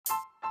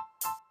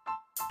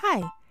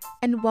Hi,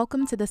 and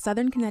welcome to the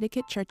Southern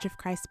Connecticut Church of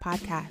Christ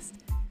podcast.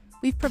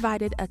 We've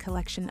provided a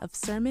collection of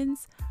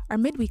sermons, our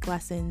midweek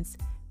lessons,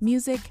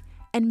 music,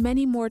 and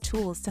many more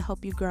tools to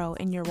help you grow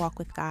in your walk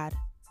with God.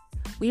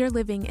 We are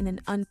living in an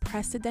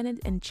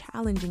unprecedented and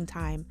challenging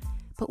time,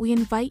 but we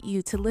invite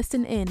you to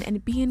listen in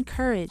and be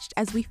encouraged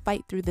as we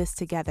fight through this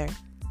together.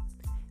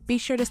 Be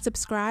sure to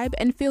subscribe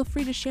and feel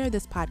free to share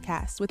this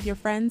podcast with your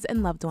friends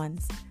and loved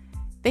ones.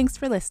 Thanks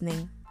for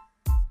listening.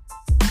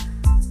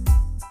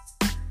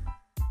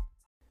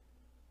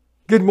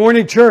 Good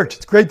morning, church.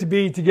 It's great to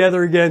be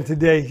together again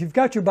today. If you've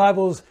got your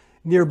Bibles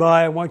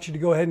nearby, I want you to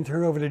go ahead and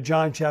turn over to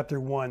John chapter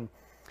 1.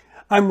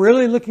 I'm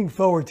really looking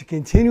forward to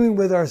continuing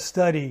with our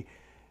study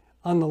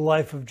on the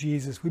life of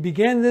Jesus. We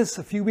began this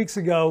a few weeks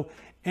ago,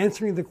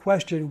 answering the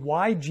question,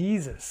 why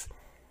Jesus?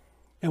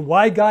 And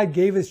why God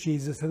gave us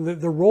Jesus and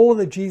the role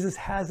that Jesus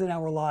has in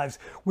our lives.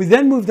 We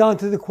then moved on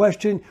to the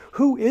question,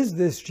 who is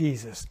this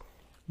Jesus?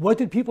 What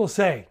did people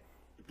say?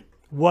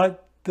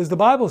 What does the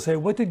Bible say?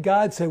 What did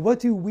God say? What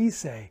do we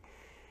say?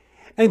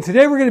 And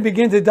today we're going to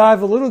begin to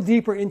dive a little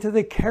deeper into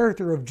the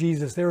character of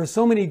Jesus. There are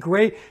so many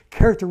great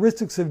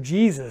characteristics of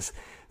Jesus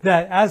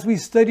that as we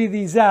study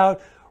these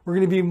out, we're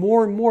going to be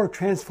more and more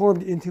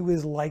transformed into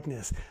his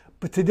likeness.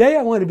 But today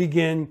I want to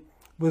begin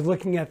with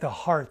looking at the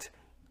heart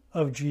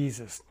of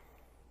Jesus.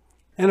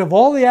 And of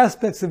all the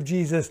aspects of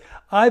Jesus,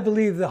 I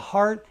believe the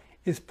heart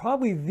is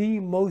probably the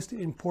most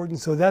important.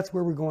 So that's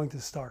where we're going to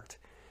start.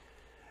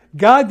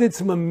 God did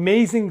some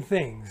amazing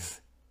things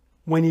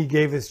when he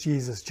gave us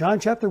Jesus. John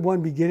chapter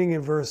 1, beginning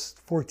in verse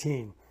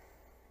 14.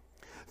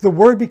 The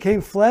Word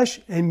became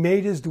flesh and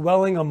made his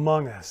dwelling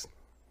among us.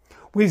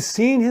 We've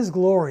seen his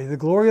glory, the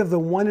glory of the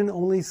one and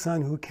only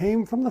Son who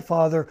came from the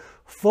Father,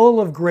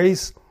 full of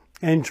grace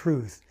and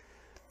truth.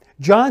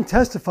 John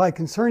testified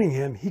concerning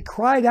him. He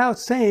cried out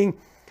saying,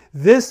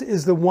 "This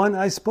is the one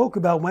I spoke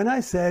about when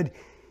I said,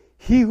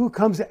 'He who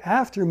comes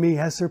after me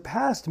has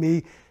surpassed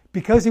me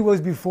because he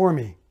was before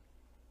me.'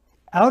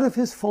 Out of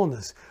his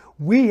fullness,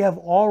 we have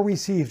all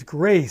received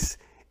grace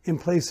in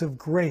place of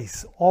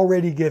grace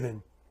already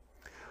given.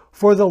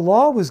 For the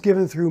law was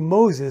given through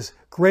Moses,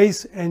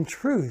 grace and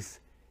truth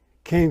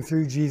came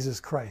through Jesus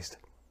Christ."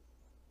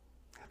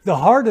 The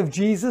heart of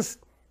Jesus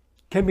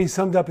can be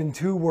summed up in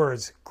two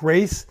words,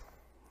 grace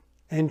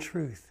and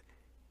truth.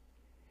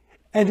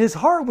 And his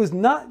heart was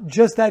not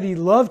just that he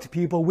loved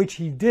people, which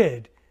he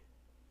did,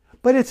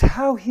 but it's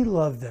how he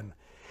loved them.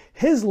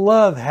 His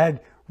love had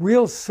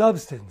real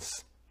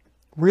substance,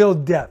 real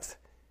depth.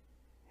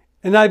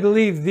 And I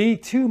believe the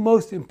two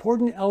most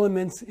important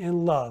elements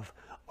in love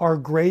are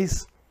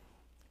grace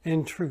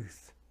and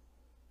truth.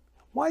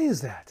 Why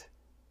is that?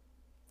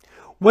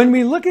 When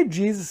we look at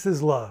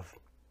Jesus' love,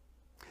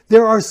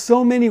 there are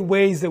so many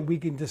ways that we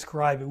can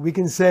describe it. We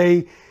can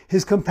say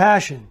his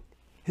compassion,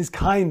 his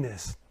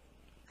kindness,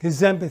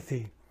 his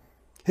empathy,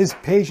 his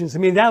patience. I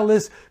mean, that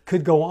list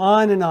could go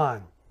on and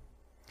on.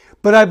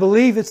 But I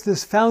believe it's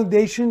this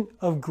foundation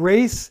of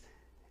grace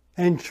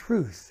and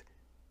truth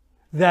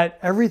that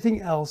everything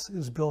else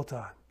is built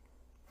on.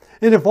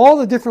 And if all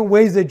the different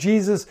ways that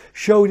Jesus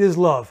showed his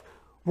love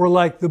were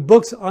like the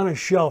books on a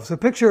shelf, so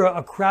picture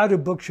a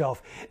crowded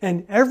bookshelf,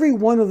 and every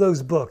one of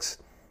those books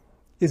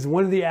is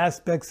one of the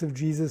aspects of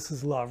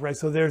Jesus' love, right?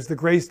 So there's the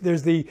grace,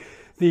 there's the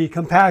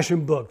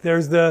compassion book,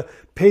 there's the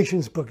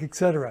patience book,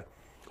 etc.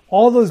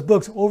 All those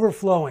books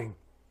overflowing.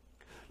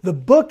 The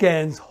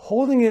bookends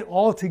holding it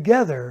all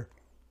together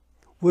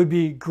would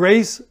be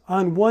grace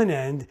on one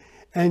end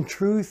and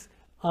truth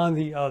on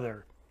the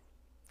other.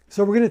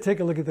 So we're going to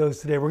take a look at those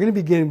today. We're going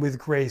to begin with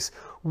grace.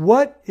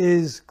 What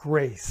is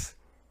grace?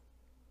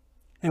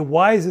 And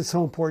why is it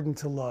so important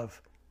to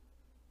love?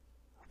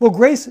 Well,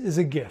 grace is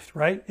a gift,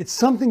 right? It's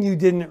something you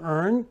didn't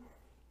earn,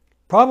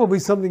 probably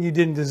something you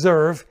didn't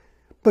deserve,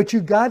 but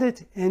you got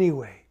it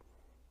anyway.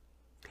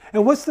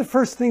 And what's the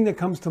first thing that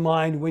comes to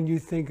mind when you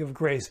think of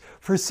grace?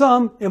 For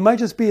some, it might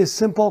just be as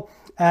simple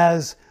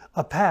as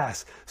a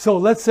pass. So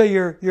let's say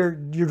you're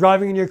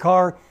driving in your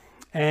car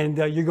and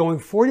you're going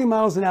 40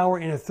 miles an hour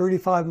in a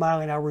 35 mile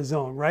an hour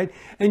zone, right?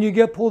 And you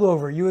get pulled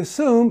over. You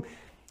assume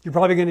you're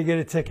probably going to get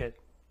a ticket.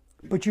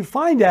 But you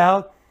find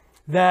out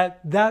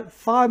that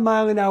 5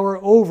 mile an hour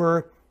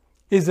over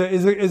is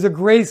a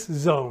grace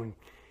zone.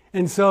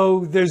 And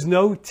so there's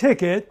no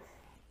ticket.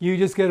 You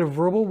just get a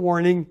verbal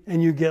warning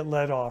and you get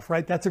let off,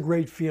 right? That's a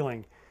great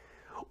feeling.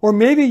 Or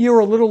maybe you're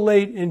a little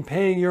late in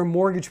paying your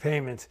mortgage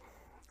payment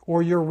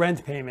or your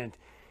rent payment,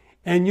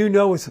 and you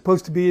know it's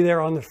supposed to be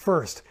there on the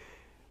 1st.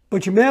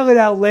 But you mail it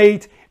out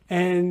late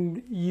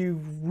and you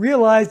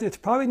realize it's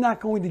probably not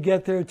going to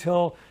get there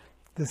till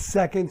the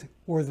 2nd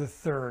or the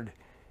 3rd.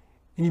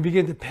 And you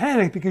begin to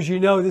panic because you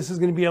know this is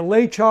going to be a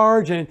late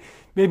charge and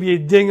maybe a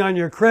ding on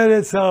your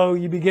credit. So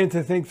you begin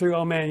to think through,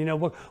 oh man,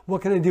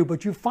 what can I do?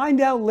 But you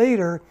find out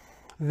later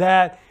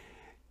that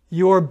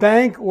your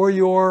bank or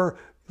your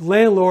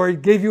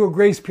landlord gave you a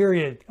grace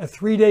period, a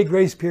 3-day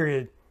grace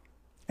period,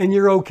 and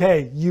you're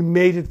okay. You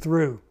made it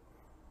through.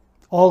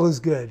 All is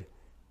good.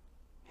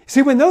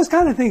 See, when those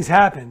kind of things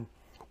happen,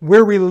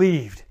 we're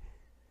relieved.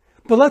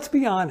 But let's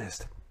be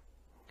honest.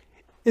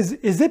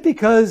 Is it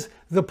because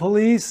the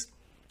police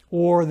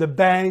or the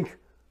bank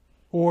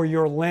or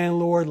your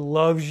landlord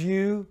loves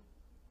you?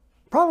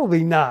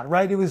 Probably not,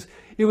 right? It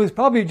was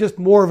probably just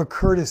more of a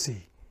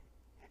courtesy.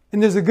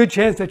 And there's a good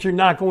chance that you're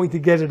not going to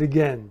get it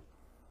again.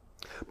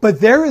 But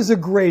there is a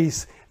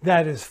grace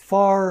that is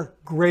far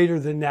greater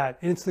than that.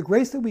 And it's the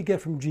grace that we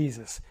get from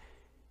Jesus.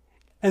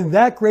 And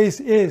that grace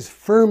is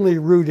firmly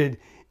rooted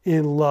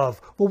in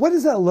love. Well, what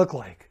does that look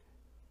like?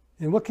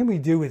 And what can we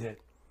do with it?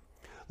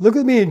 Look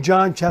with me in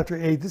John chapter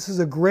 8. This is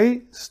a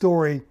great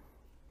story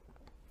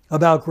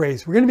about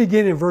grace. We're going to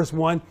begin in verse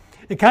 1.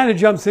 It kind of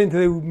jumps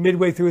into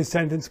midway through his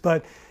sentence,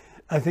 but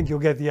I think you'll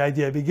get the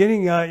idea.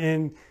 Beginning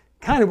in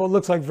kind of what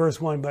looks like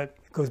verse 1, but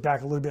it goes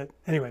back a little bit.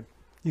 Anyway,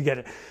 you get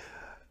it.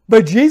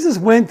 But Jesus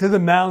went to the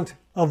Mount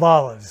of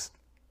Olives.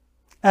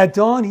 At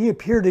dawn, he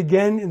appeared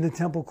again in the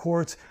temple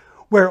courts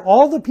where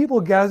all the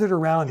people gathered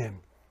around him,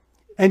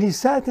 and he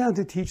sat down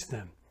to teach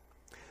them.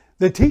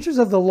 The teachers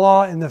of the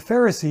law and the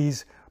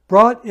Pharisees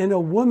brought in a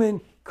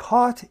woman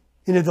caught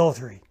in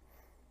adultery.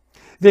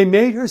 They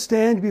made her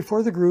stand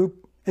before the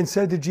group and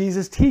said to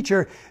Jesus,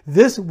 "Teacher,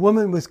 this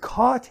woman was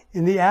caught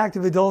in the act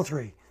of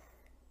adultery.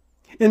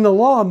 In the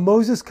law,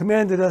 Moses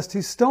commanded us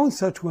to stone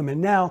such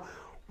women. Now,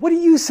 what do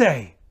you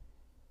say?"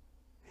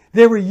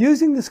 They were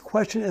using this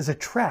question as a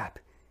trap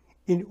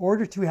in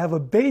order to have a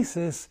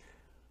basis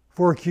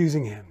for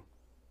accusing him.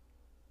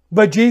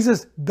 But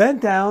Jesus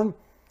bent down,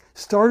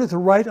 started to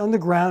write on the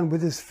ground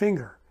with his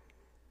finger.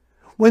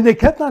 When they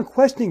kept on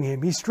questioning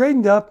him, he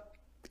straightened up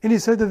and he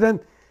said to them,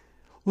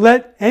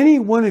 "Let any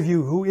one of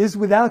you who is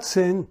without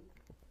sin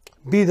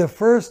be the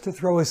first to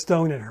throw a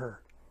stone at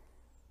her."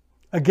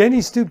 Again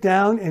he stooped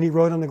down and he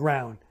wrote on the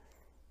ground.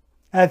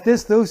 At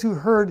this, those who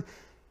heard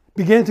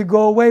began to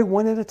go away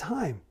one at a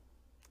time,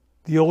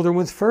 the older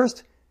ones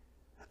first,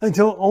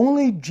 until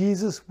only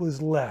Jesus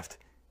was left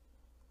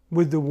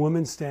with the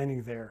woman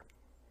standing there.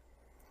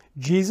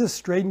 Jesus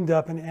straightened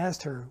up and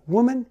asked her,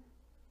 "Woman,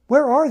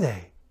 where are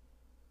they?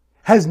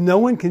 Has no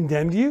one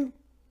condemned you?"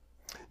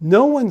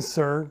 "No one,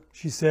 sir,"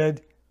 she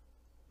said.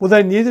 "Well,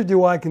 then neither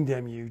do I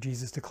condemn you,"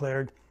 Jesus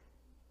declared.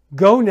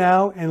 "Go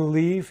now and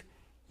leave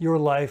your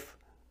life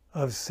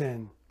of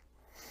sin."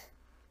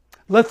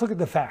 Let's look at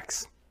the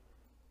facts.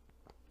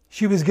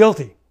 She was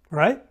guilty,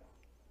 right?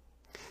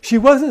 She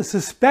wasn't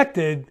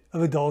suspected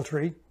of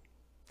adultery.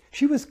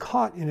 She was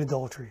caught in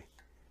adultery.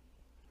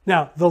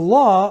 Now, the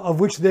law of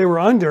which they were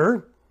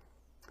under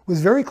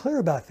was very clear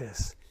about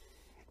this.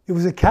 It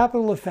was a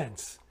capital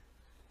offense.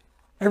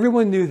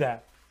 Everyone knew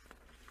that.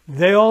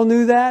 They all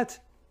knew that.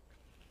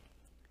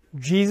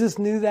 Jesus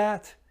knew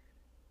that.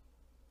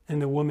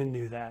 And the woman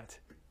knew that.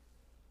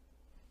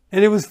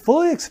 And it was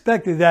fully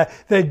expected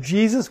that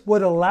Jesus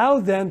would allow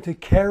them to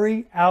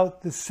carry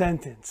out the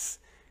sentence.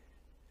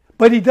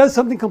 But he does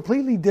something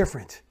completely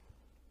different.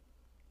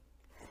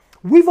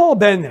 We've all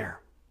been there.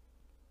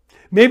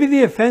 Maybe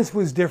the offense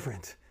was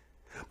different.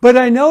 But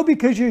I know,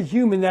 because you're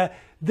human, that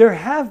there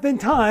have been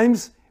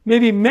times,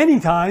 maybe many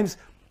times,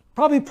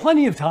 probably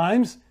plenty of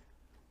times,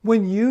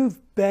 when you've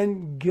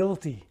been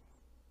guilty.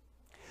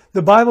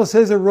 The Bible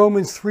says in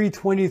Romans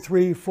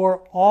 3:23, "For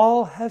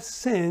all have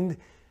sinned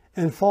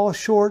and fall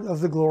short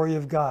of the glory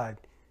of God."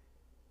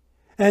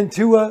 And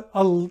to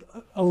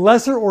a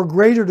lesser or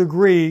greater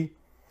degree,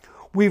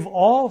 we've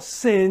all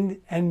sinned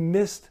and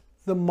missed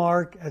the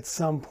mark at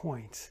some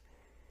point.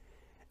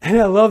 And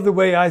I love the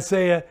way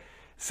Isaiah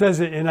says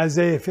it in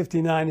Isaiah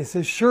 59. It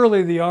says,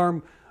 "Surely the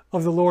arm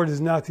of the Lord is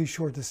not too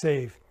short to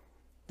save,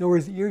 nor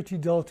his ear too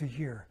dull to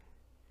hear.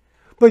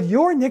 But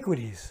your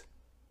iniquities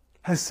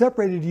have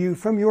separated you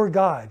from your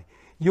God.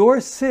 Your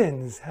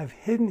sins have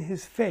hidden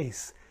his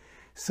face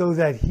so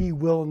that he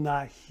will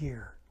not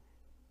hear."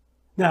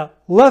 Now,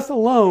 left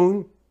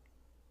alone,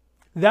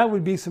 that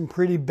would be some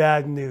pretty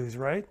bad news,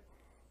 right?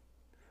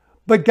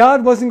 But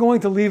God wasn't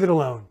going to leave it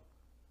alone.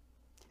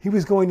 He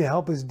was going to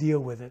help us deal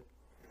with it.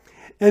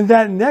 And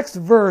that next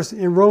verse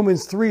in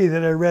Romans 3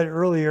 that I read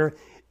earlier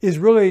is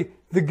really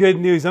the good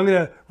news. I'm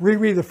going to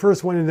reread the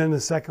first one and then the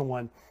second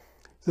one.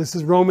 This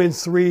is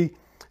Romans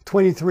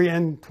 3:23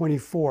 and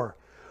 24.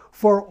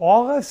 "For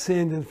all have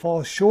sinned and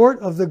fall short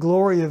of the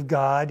glory of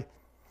God,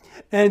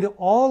 and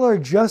all are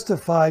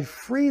justified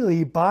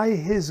freely by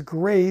his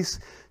grace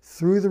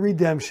through the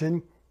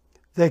redemption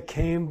that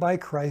came by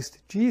Christ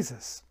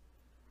Jesus."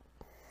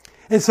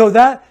 And so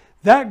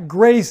that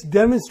grace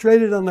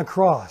demonstrated on the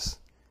cross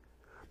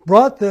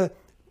brought the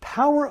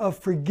power of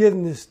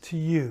forgiveness to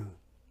you.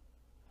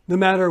 No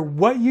matter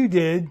what you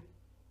did,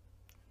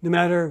 no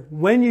matter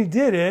when you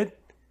did it,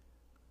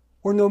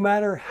 or no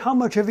matter how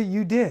much of it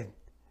you did.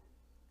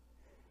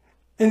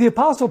 And the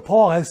Apostle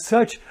Paul has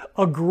such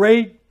a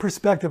great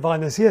perspective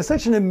on this. He has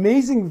such an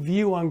amazing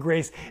view on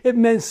grace. It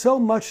meant so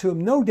much to him,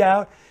 no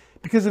doubt,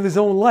 because of his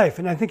own life.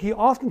 And I think he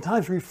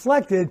oftentimes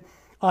reflected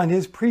on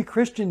his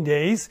pre-Christian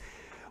days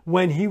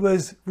when he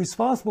was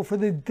responsible for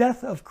the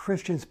death of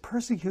Christians,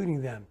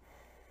 persecuting them.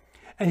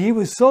 And he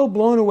was so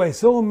blown away,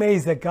 so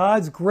amazed that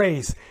God's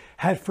grace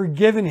had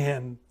forgiven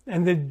him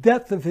and the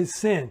depth of his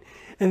sin.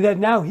 and that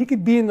now he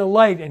could be in the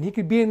light and he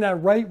could be in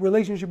that right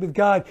relationship with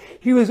God.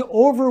 He was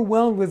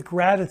overwhelmed with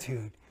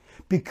gratitude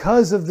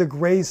because of the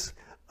grace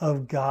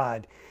of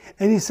God.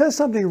 And he says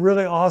something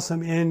really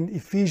awesome in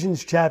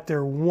Ephesians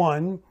chapter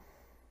 1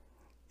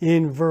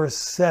 in verse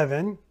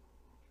 7.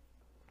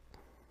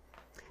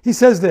 He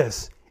says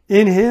this,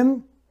 "In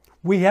him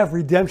we have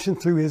redemption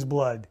through his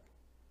blood,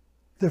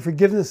 the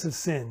forgiveness of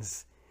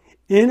sins,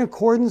 in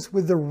accordance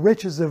with the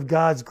riches of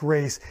God's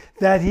grace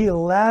that he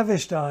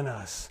lavished on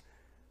us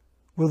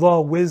with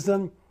all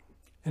wisdom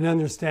and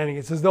understanding."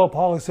 It's as though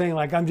Paul is saying,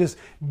 like, I'm just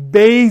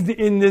bathed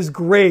in this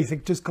grace.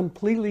 It just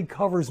completely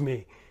covers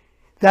me.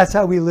 That's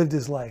how he lived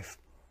his life.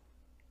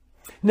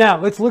 Now,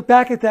 let's look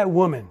back at that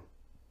woman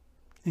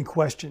in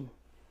question.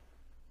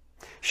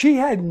 She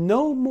had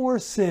no more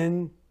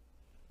sin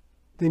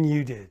than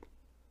you did.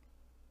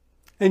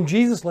 And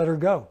Jesus let her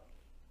go.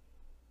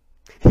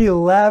 He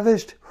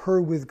lavished her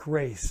with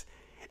grace.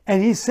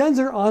 And he sends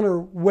her on her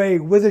way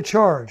with a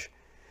charge.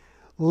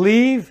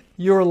 Leave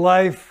your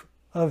life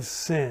of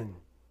sin.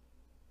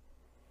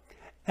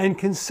 And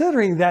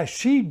considering that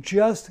she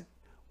just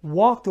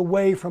walked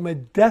away from a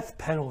death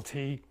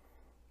penalty,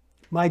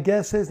 my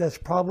guess is that's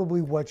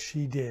probably what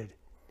she did.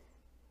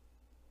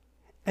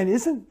 And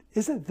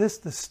isn't this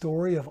the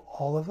story of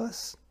all of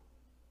us?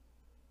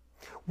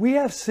 We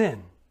have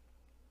sin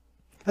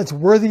that's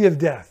worthy of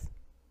death.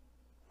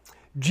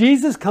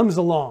 Jesus comes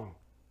along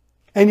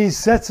and he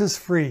sets us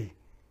free.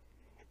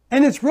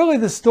 And it's really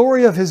the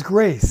story of his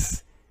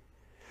grace.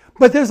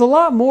 But there's a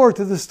lot more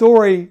to the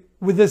story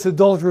with this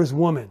adulterous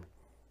woman.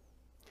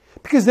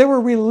 Because there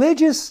were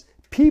religious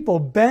people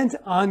bent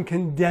on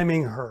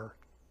condemning her.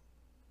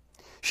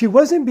 She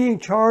wasn't being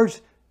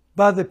charged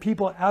by the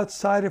people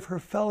outside of her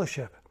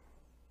fellowship,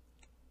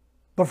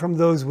 but from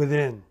those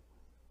within.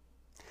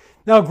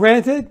 Now,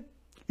 granted,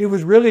 it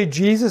was really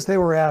Jesus they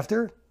were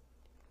after,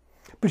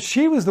 but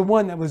she was the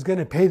one that was going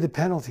to pay the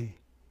penalty.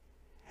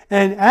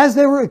 And as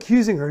they were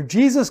accusing her,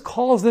 Jesus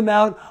calls them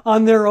out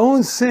on their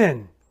own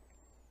sin,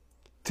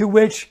 to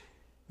which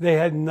they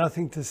had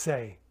nothing to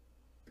say.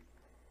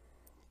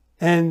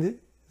 And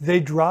they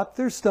drop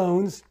their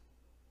stones,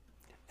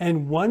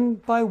 and one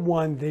by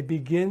one they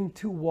begin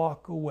to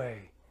walk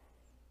away.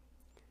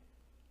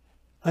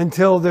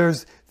 Until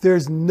there's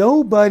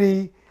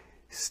nobody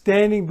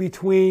standing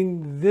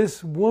between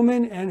this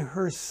woman and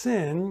her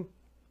sin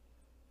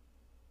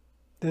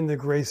than the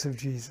grace of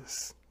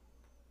Jesus.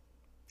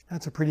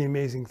 That's a pretty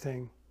amazing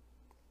thing.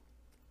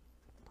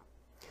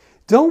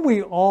 Don't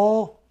we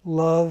all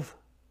love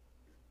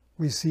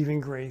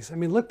receiving grace? I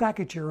mean, look back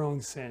at your own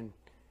sin.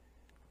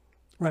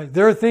 Right.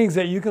 There are things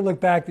that you can look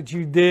back that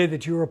you did,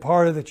 that you were a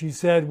part of, that you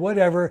said,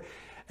 whatever,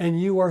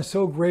 and you are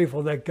so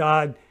grateful that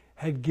God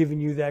had given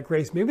you that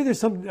grace. Maybe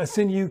there's a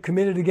sin you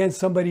committed against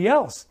somebody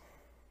else,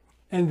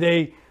 and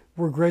they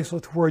were graceful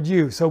toward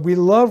you. So we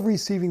love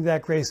receiving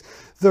that grace.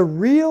 The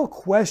real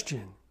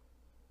question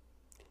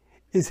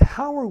is,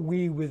 how are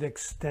we with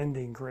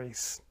extending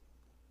grace?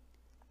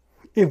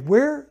 If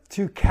we're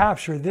to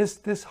capture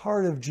this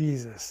heart of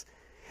Jesus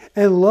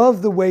and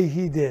love the way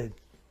he did,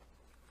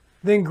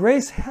 then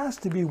grace has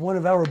to be one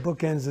of our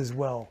bookends as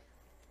well.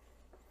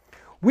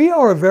 We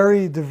are a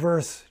very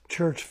diverse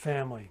church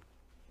family,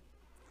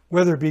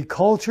 whether it be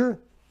culture,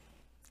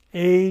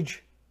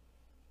 age,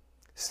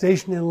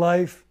 station in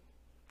life,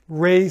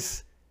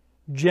 race,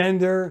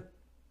 gender,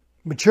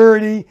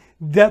 maturity,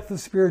 depth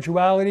of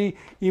spirituality,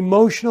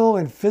 emotional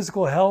and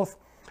physical health,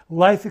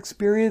 life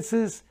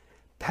experiences,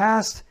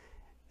 past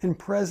and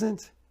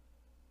present.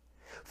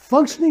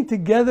 Functioning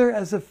together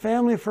as a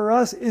family for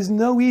us is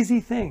no easy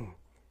thing.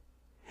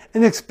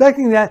 And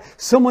expecting that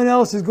someone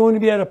else is going to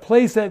be at a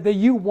place that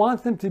you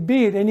want them to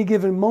be at any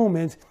given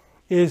moment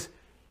is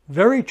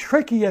very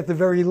tricky at the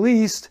very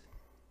least,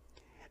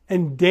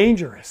 and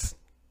dangerous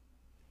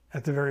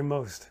at the very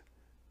most.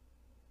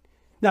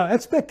 Now,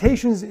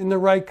 expectations in the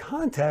right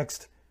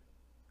context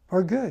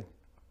are good.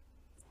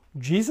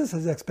 Jesus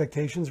has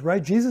expectations,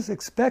 right? Jesus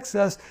expects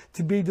us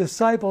to be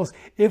disciples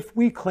if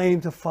we claim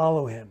to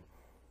follow him.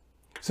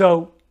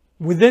 So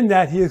within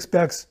that, he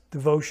expects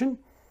devotion,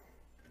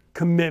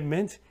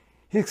 commitment.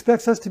 He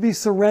expects us to be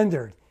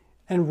surrendered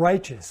and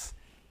righteous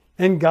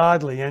and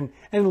godly and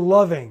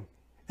loving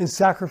and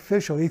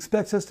sacrificial. He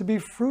expects us to be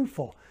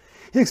fruitful.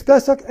 He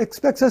expects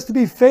us to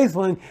be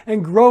faithful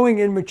and growing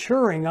and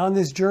maturing on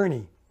this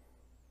journey.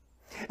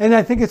 And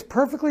I think it's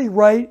perfectly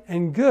right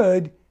and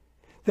good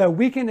that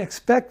we can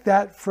expect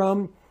that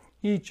from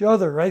each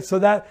other, right? So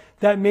that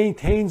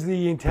maintains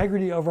the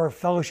integrity of our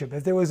fellowship.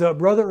 If there was a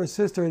brother or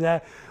sister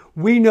that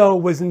we know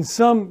was in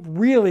some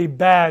really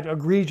bad,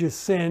 egregious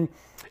sin,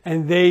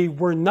 and they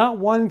were not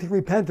wanting to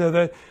repent of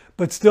it,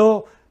 but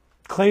still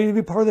claiming to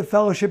be part of the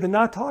fellowship and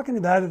not talking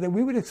about it, then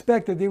we would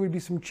expect that there would be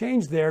some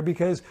change there,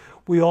 because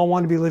we all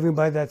want to be living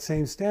by that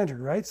same standard,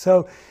 right?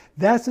 So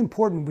that's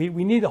important.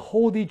 We need to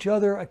hold each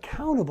other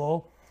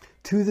accountable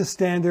to the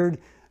standard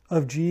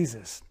of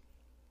Jesus.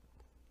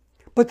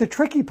 But the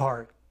tricky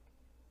part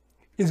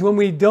is when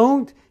we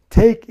don't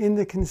take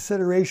into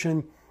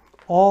consideration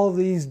all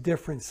these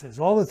differences,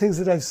 all the things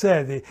that I've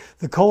said,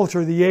 the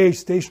culture, the age,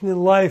 station in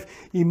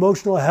life,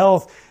 emotional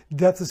health,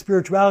 depth of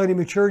spirituality,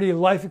 maturity,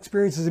 life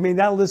experiences. I mean,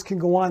 that list can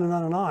go on and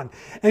on and on.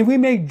 And we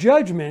make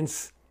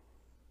judgments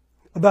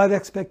about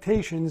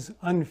expectations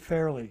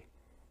unfairly.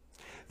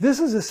 This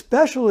is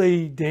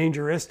especially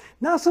dangerous,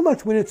 not so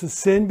much when it's a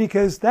sin,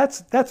 because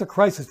that's a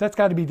crisis. That's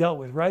got to be dealt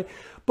with, right?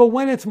 But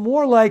when it's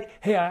more like,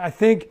 hey, I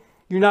think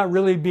you're not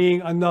really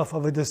being enough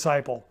of a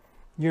disciple.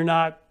 You're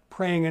not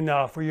praying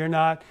enough, or you're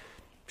not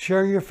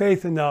sharing your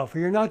faith enough, or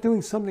you're not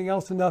doing something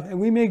else enough. And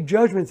we make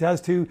judgments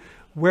as to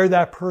where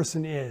that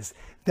person is.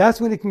 That's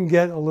when it can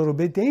get a little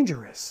bit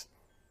dangerous.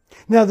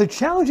 Now, the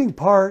challenging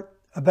part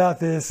about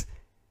this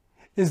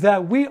is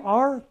that we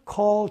are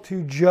called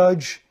to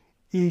judge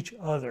each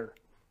other.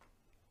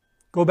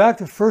 Go back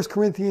to 1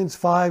 Corinthians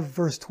 5,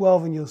 verse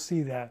 12, and you'll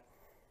see that.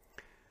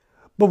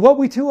 But what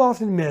we too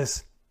often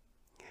miss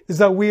is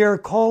that we are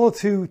called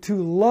to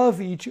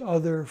love each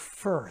other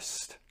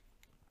first.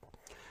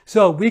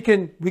 So we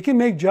can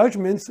make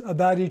judgments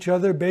about each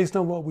other based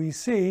on what we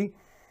see.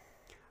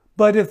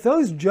 But if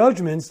those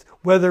judgments,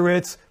 whether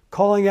it's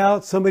calling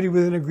out somebody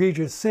with an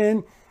egregious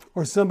sin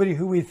or somebody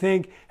who we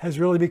think has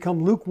really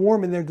become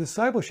lukewarm in their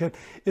discipleship,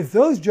 if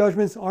those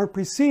judgments aren't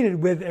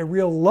preceded with a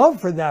real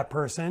love for that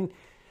person,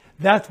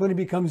 that's when it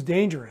becomes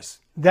dangerous.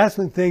 That's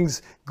when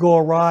things go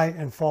awry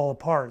and fall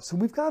apart. So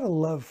we've got to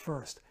love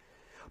first.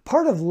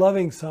 Part of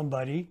loving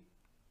somebody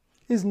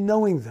is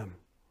knowing them.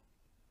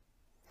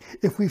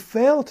 If we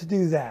fail to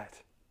do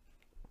that,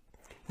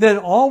 then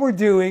all we're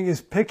doing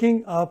is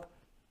picking up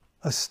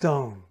a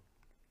stone.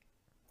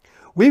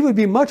 We would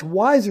be much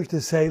wiser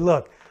to say,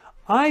 look,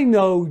 I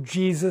know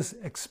Jesus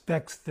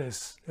expects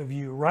this of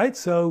you, right?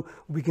 So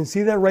we can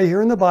see that right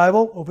here in the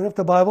Bible. Open up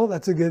the Bible.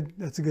 That's a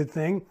good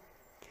thing.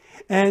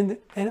 And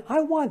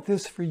I want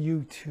this for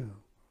you too.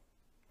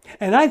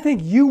 And I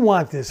think you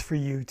want this for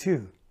you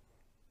too.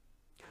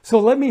 So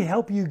let me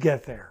help you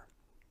get there.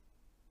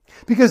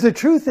 Because the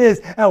truth is,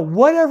 at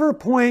whatever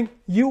point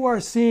you are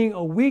seeing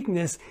a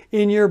weakness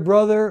in your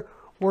brother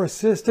or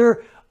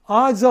sister,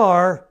 odds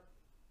are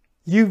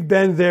you've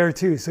been there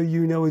too. So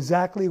you know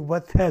exactly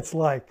what that's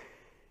like.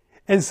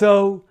 And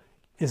so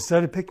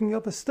instead of picking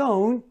up a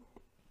stone,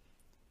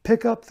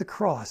 pick up the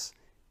cross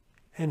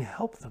and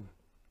help them.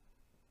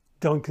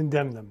 Don't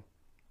condemn them.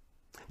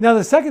 Now,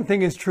 the second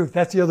thing is truth.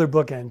 That's the other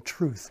bookend,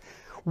 truth.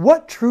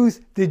 What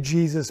truth did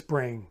Jesus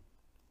bring?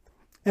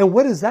 And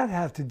what does that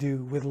have to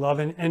do with love?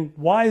 And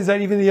why is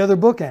that even the other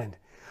bookend?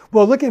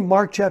 Well, look at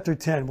Mark chapter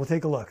 10. We'll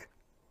take a look.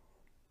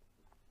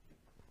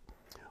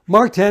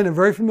 Mark 10, a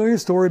very familiar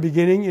story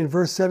beginning in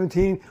verse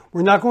 17.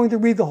 We're not going to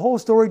read the whole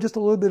story, just a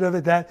little bit of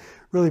it that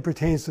really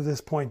pertains to this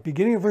point.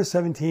 Beginning of verse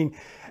 17,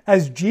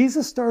 as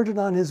Jesus started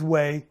on his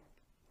way,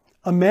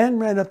 a man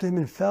ran up to him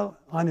and fell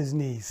on his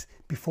knees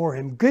before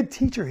him. Good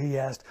teacher, he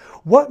asked,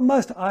 what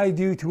must I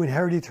do to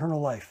inherit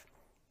eternal life?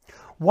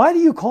 Why do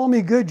you call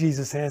me good?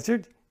 Jesus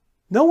answered.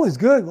 No one's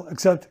good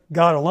except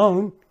God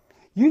alone.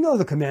 You know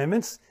the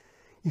commandments.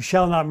 You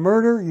shall not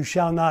murder. You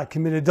shall not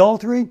commit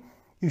adultery.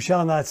 You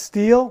shall not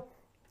steal.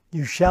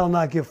 You shall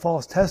not give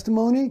false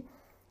testimony.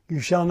 You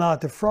shall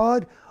not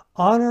defraud.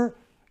 Honor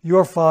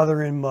your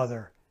father and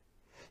mother.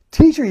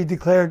 Teacher, he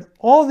declared,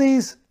 all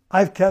these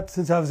I've kept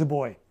since I was a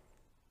boy.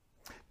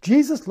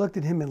 Jesus looked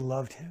at him and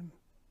loved him.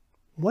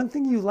 One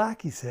thing you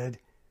lack, he said.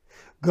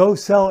 Go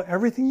sell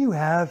everything you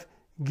have,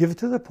 give it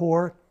to the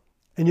poor,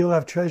 and you'll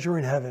have treasure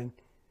in heaven.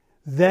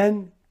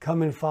 Then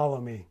come and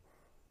follow me.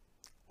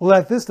 Well,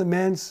 at this, the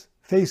man's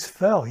face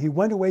fell. He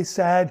went away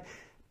sad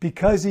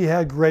because he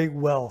had great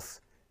wealth.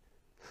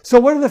 So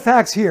what are the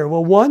facts here?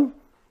 Well, one,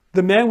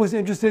 the man was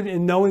interested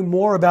in knowing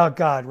more about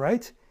God,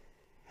 right?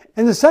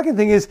 And the second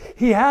thing is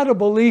he had a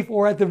belief,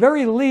 or at the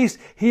very least,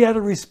 he had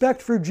a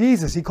respect for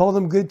Jesus. He called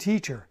him good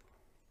teacher.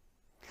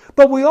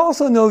 But we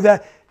also know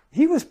that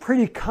he was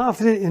pretty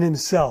confident in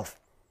himself.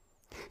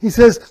 He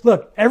says,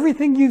 look,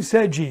 everything you've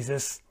said,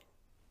 Jesus,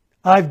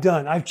 I've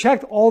done. I've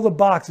checked all the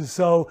boxes,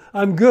 so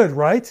I'm good,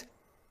 right?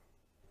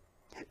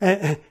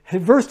 And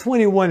verse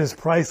 21 is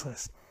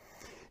priceless.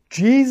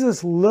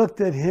 Jesus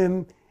looked at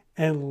him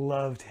and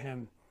loved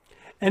him.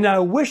 And I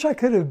wish I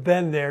could have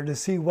been there to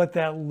see what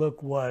that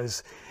look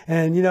was.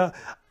 And, you know,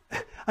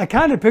 I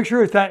kind of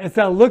picture it's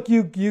that look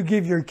you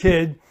give your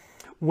kid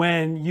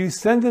when you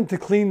send them to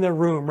clean their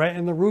room, right?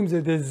 And the room's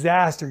a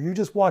disaster. You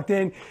just walked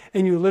in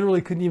and you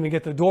literally couldn't even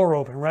get the door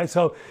open, right?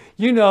 So,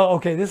 you know,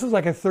 okay, this is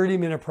like a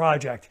 30-minute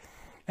project.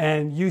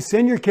 And you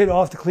send your kid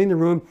off to clean the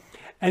room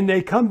and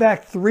they come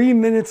back 3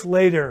 minutes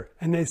later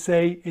and they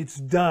say, it's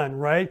done,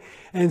 right?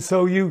 And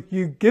so you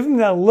give them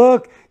that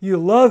look, you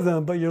love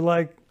them, but you're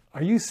like,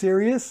 are you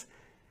serious?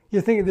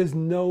 You're thinking there's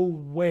no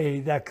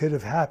way that could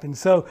have happened.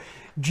 So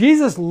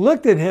Jesus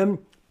looked at him,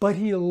 but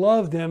he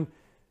loved him,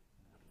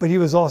 but he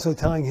was also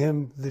telling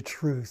him the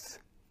truth.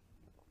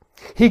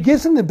 He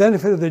gives him the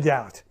benefit of the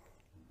doubt.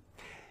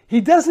 He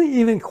doesn't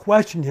even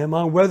question him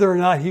on whether or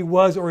not he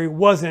was or he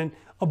wasn't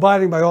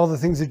abiding by all the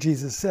things that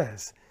Jesus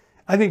says.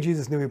 I think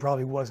Jesus knew he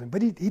probably wasn't,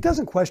 but he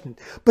doesn't question it.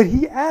 But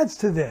he adds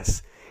to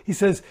this. He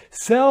says,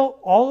 sell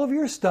all of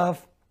your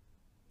stuff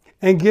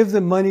and give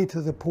the money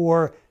to the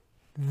poor,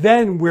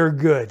 then we're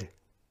good.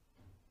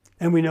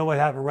 And we know what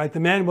happened, right? The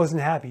man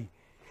wasn't happy.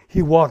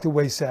 He walked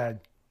away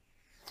sad.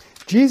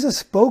 Jesus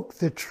spoke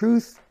the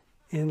truth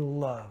in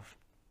love.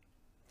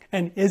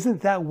 And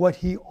isn't that what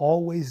he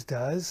always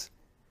does?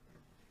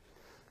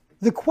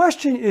 The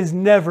question is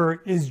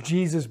never, is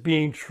Jesus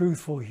being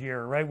truthful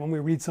here, right? When we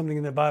read something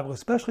in the Bible,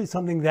 especially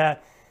something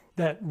that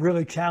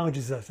really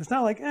challenges us. It's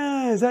not like,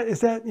 is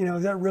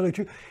that really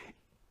true?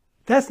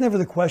 That's never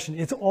the question.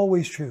 It's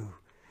always true.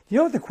 You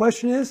know what the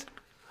question is?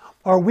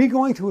 Are we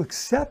going to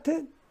accept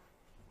it,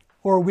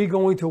 or are we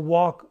going to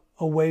walk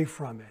away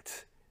from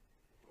it?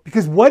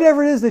 Because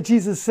whatever it is that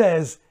Jesus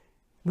says,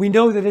 we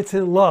know that it's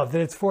in love,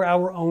 that it's for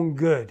our own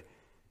good.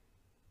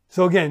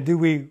 So again, do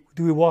we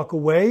walk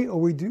away,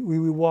 or do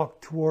we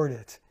walk toward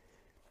it?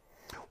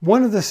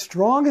 One of the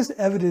strongest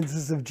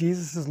evidences of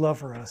Jesus' love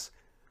for us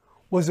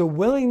was a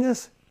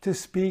willingness to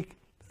speak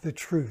the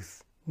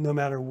truth, no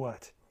matter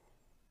what.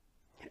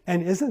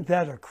 And isn't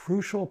that a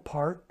crucial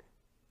part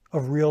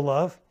of real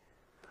love?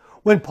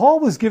 When Paul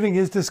was giving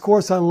his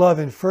discourse on love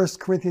in 1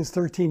 Corinthians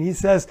 13, he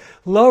says,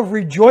 love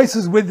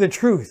rejoices with the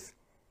truth.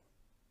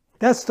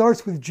 That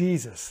starts with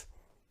Jesus.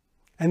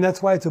 And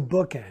that's why it's a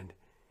bookend.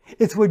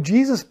 It's what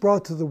Jesus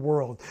brought to the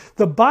world.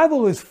 The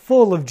Bible is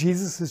full of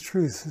Jesus'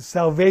 truths: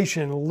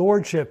 salvation,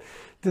 lordship,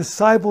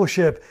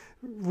 discipleship,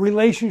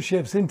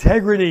 relationships,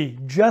 integrity,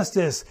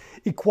 justice,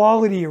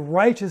 equality,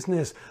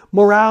 righteousness,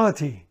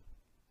 morality.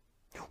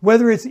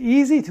 Whether it's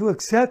easy to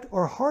accept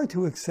or hard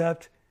to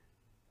accept,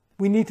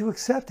 we need to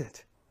accept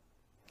it.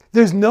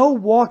 There's no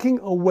walking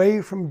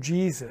away from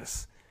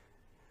Jesus.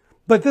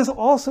 But this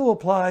also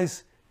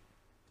applies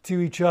to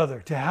each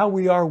other, to how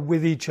we are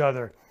with each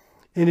other.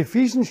 In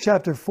Ephesians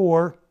chapter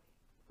 4,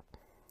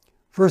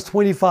 verse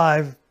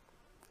 25,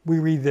 we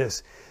read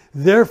this: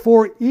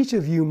 therefore, each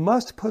of you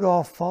must put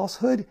off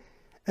falsehood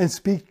and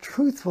speak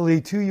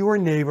truthfully to your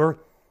neighbor,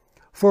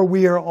 for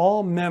we are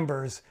all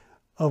members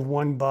of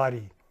one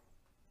body.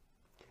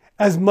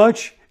 As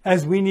much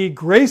as we need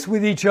grace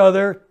with each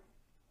other,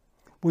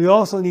 we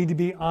also need to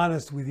be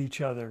honest with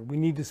each other. We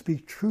need to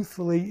speak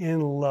truthfully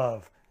in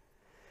love.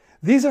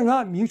 These are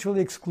not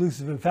mutually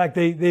exclusive. In fact,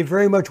 they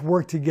very much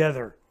work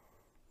together.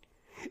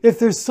 If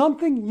there's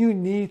something you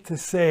need to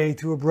say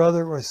to a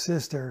brother or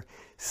sister,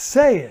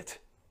 say it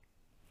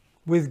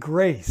with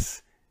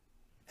grace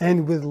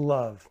and with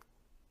love.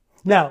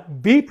 Now,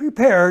 be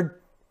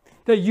prepared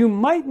that you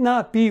might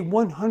not be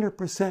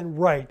 100%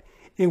 right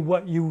in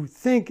what you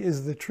think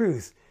is the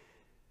truth.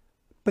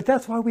 But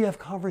that's why we have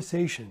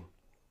conversation.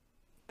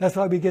 That's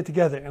why we get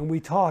together and we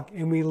talk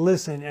and we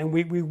listen and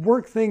we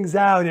work things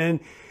out.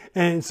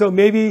 And so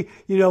maybe,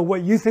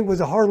 what you think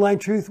was a hardline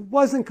truth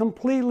wasn't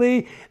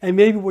completely, and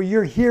maybe what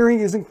you're hearing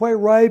isn't quite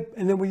right,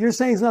 and then what you're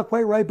saying is not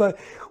quite right, but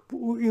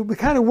we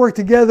kind of work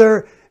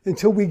together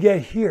until we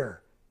get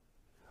here.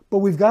 But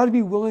we've got to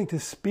be willing to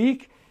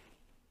speak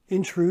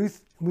in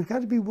truth, and we've got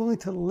to be willing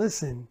to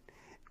listen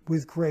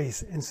with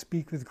grace and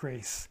speak with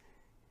grace,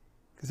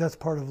 because that's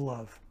part of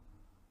love.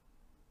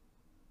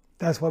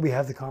 That's why we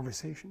have the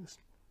conversations.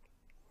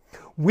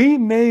 We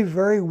may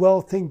very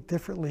well think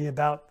differently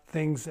about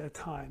things at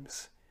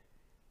times.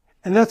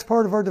 And that's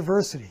part of our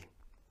diversity.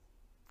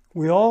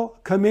 We all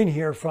come in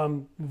here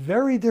from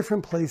very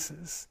different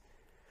places.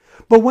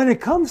 But when it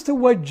comes to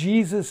what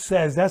Jesus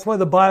says, that's why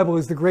the Bible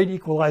is the great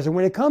equalizer.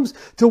 When it comes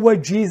to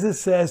what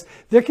Jesus says,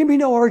 there can be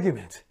no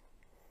argument.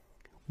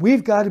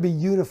 We've got to be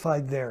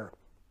unified there.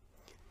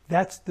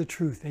 That's the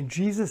truth. And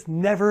Jesus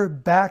never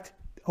backed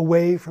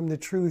away from the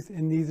truth,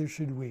 and neither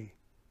should we.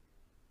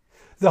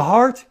 The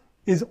heart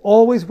is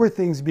always where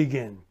things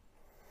begin.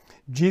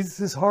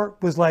 Jesus' heart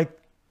was like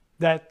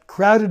that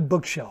crowded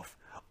bookshelf,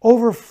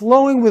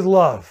 overflowing with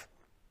love,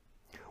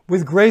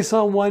 with grace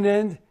on one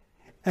end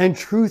and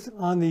truth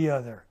on the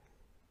other.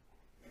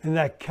 And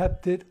that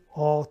kept it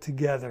all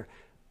together.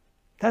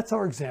 That's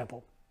our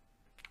example.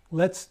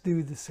 Let's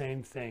do the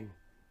same thing.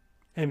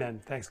 Amen.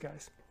 Thanks,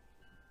 guys.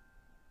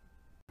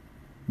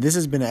 This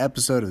has been an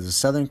episode of the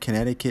Southern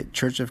Connecticut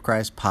Church of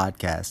Christ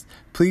podcast.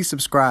 Please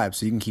subscribe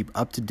so you can keep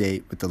up to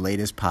date with the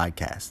latest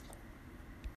podcast.